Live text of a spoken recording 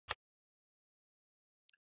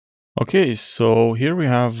Okay, so here we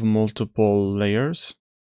have multiple layers,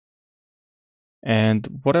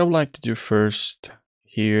 and what I would like to do first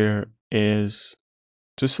here is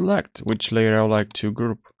to select which layer I would like to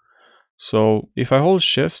group. So if I hold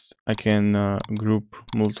shift, I can group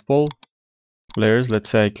multiple layers. Let's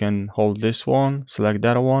say I can hold this one, select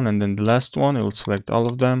that one, and then the last one, it will select all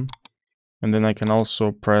of them. And then I can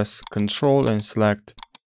also press Control and select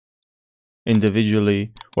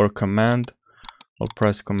individually, or Command. I'll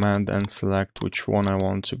press Command and select which one I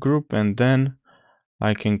want to group, and then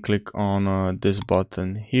I can click on this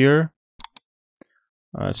button here.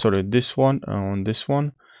 Sorry, this one, on this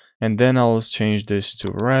one, and then I'll change this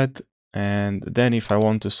to red. And then if I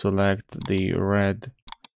want to select the red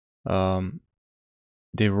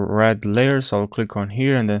layers, I'll click on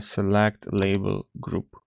here and then select label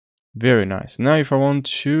group. Very nice. Now if I want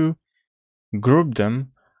to group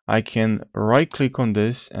them, I can right click on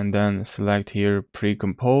this and then select here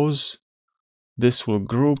precompose. This will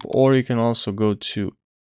group, or you can also go to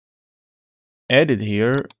edit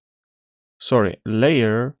here,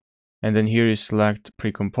 layer, and then here you select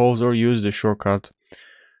precompose, or use the shortcut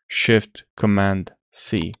Shift Command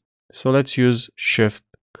C. So let's use Shift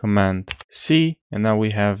Command C, and now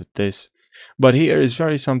we have this. But here is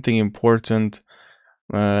very something important,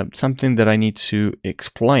 something that I need to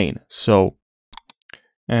explain. So,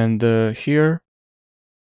 and here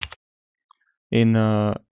in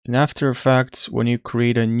After Effects, when you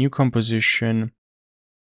create a new composition,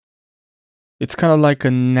 it's kind of like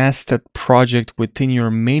a nested project within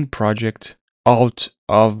your main project out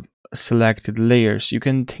of selected layers. You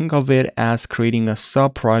can think of it as creating a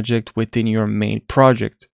sub project within your main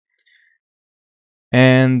project.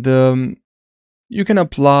 And you can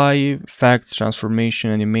apply effects, transformation,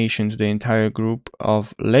 animation to the entire group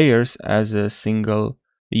of layers as a single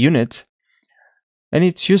unit. And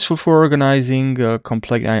it's useful for organizing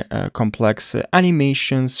complex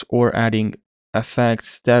animations or adding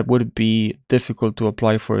effects that would be difficult to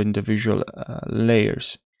apply for individual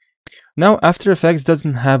layers. Now, After Effects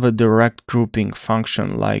doesn't have a direct grouping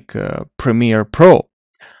function like Premiere Pro.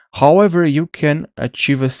 However, you can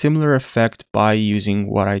achieve a similar effect by using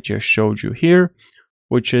what I just showed you here,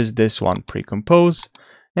 which is this one, Precompose.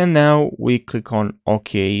 And now we click on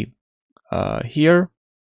OK here.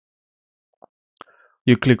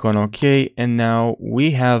 You click on OK, and now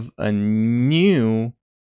we have a new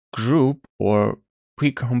group or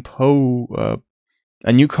a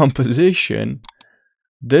new composition,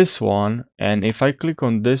 this one. And if I click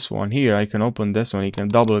on this one here, I can open this one. You can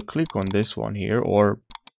double click on this one here, or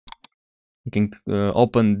you can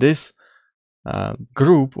open this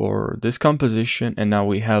group or this composition, and now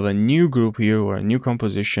we have a new group here or a new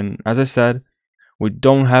composition. As I said, we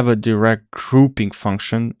don't have a direct grouping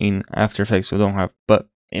function in After Effects. We don't have, but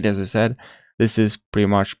as I said, this is pretty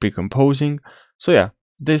much precomposing. So yeah,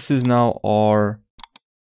 this is now our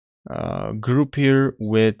group here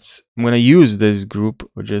with, I'm going to use this group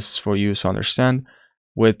just for you to understand,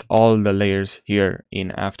 with all the layers here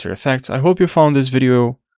in After Effects. I hope you found this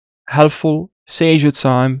video helpful, saved you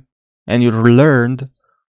time, and you learned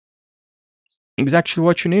exactly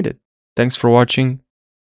what you needed. Thanks for watching.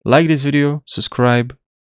 Like this video, subscribe,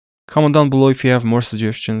 comment down below if you have more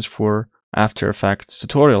suggestions for After Effects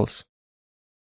tutorials.